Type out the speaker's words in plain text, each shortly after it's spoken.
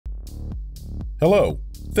Hello,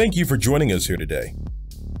 thank you for joining us here today.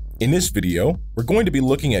 In this video, we're going to be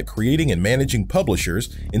looking at creating and managing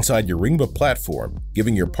publishers inside your Ringba platform,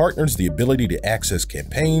 giving your partners the ability to access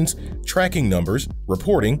campaigns, tracking numbers,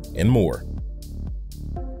 reporting, and more.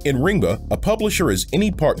 In Ringba, a publisher is any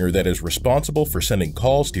partner that is responsible for sending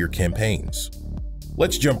calls to your campaigns.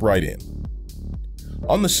 Let's jump right in.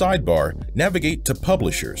 On the sidebar, navigate to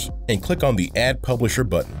Publishers and click on the Add Publisher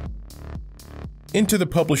button. Enter the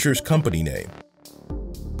publisher's company name.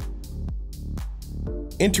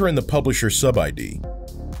 Enter in the publisher sub-ID.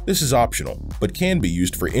 This is optional, but can be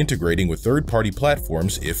used for integrating with third-party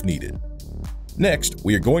platforms if needed. Next,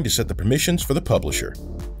 we are going to set the permissions for the publisher.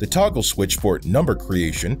 The toggle switch for number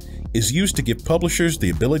creation is used to give publishers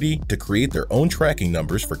the ability to create their own tracking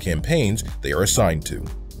numbers for campaigns they are assigned to.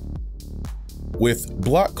 With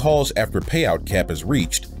block calls after payout cap is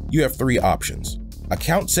reached, you have three options.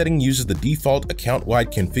 Account setting uses the default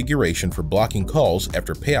account-wide configuration for blocking calls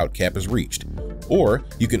after payout cap is reached, or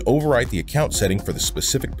you can override the account setting for the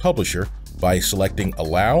specific publisher by selecting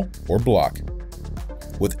Allow or Block.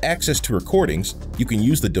 With access to recordings, you can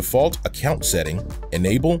use the default account setting,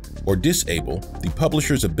 enable or disable the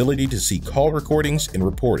publisher's ability to see call recordings and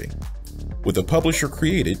reporting. With a publisher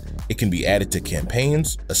created, it can be added to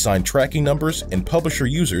campaigns, assign tracking numbers, and publisher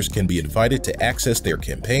users can be invited to access their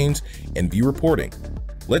campaigns and view reporting.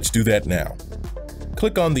 Let's do that now.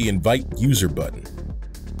 Click on the Invite User button.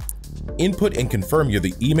 Input and confirm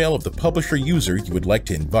the email of the publisher user you would like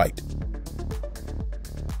to invite.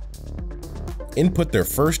 Input their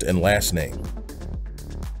first and last name.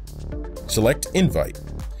 Select Invite.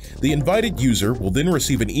 The invited user will then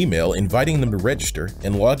receive an email inviting them to register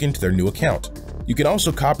and log into their new account. You can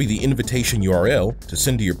also copy the invitation URL to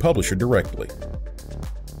send to your publisher directly.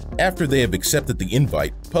 After they have accepted the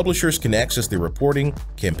invite, publishers can access their reporting,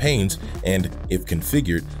 campaigns, and, if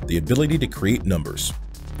configured, the ability to create numbers.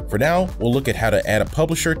 For now, we'll look at how to add a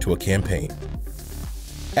publisher to a campaign.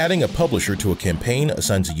 Adding a publisher to a campaign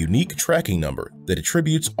assigns a unique tracking number that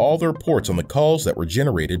attributes all the reports on the calls that were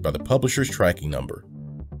generated by the publisher's tracking number.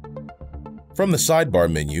 From the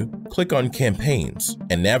sidebar menu, click on Campaigns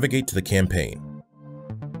and navigate to the campaign.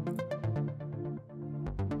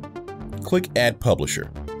 Click Add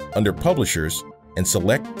Publisher under Publishers and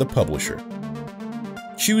select the publisher.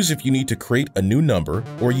 Choose if you need to create a new number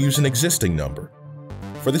or use an existing number.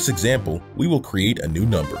 For this example, we will create a new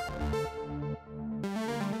number.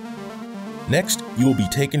 Next, you will be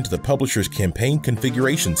taken to the publisher's campaign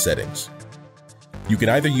configuration settings. You can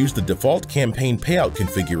either use the default campaign payout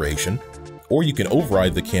configuration, or you can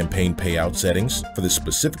override the campaign payout settings for the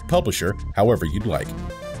specific publisher however you'd like.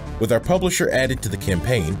 With our publisher added to the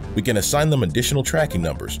campaign, we can assign them additional tracking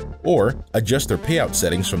numbers, or adjust their payout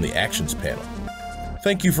settings from the Actions panel.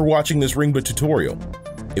 Thank you for watching this Ringba tutorial.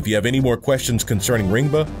 If you have any more questions concerning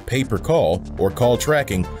Ringba, pay per call, or call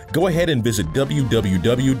tracking, go ahead and visit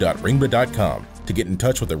www.ringba.com to get in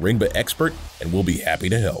touch with a Ringba expert, and we'll be happy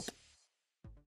to help.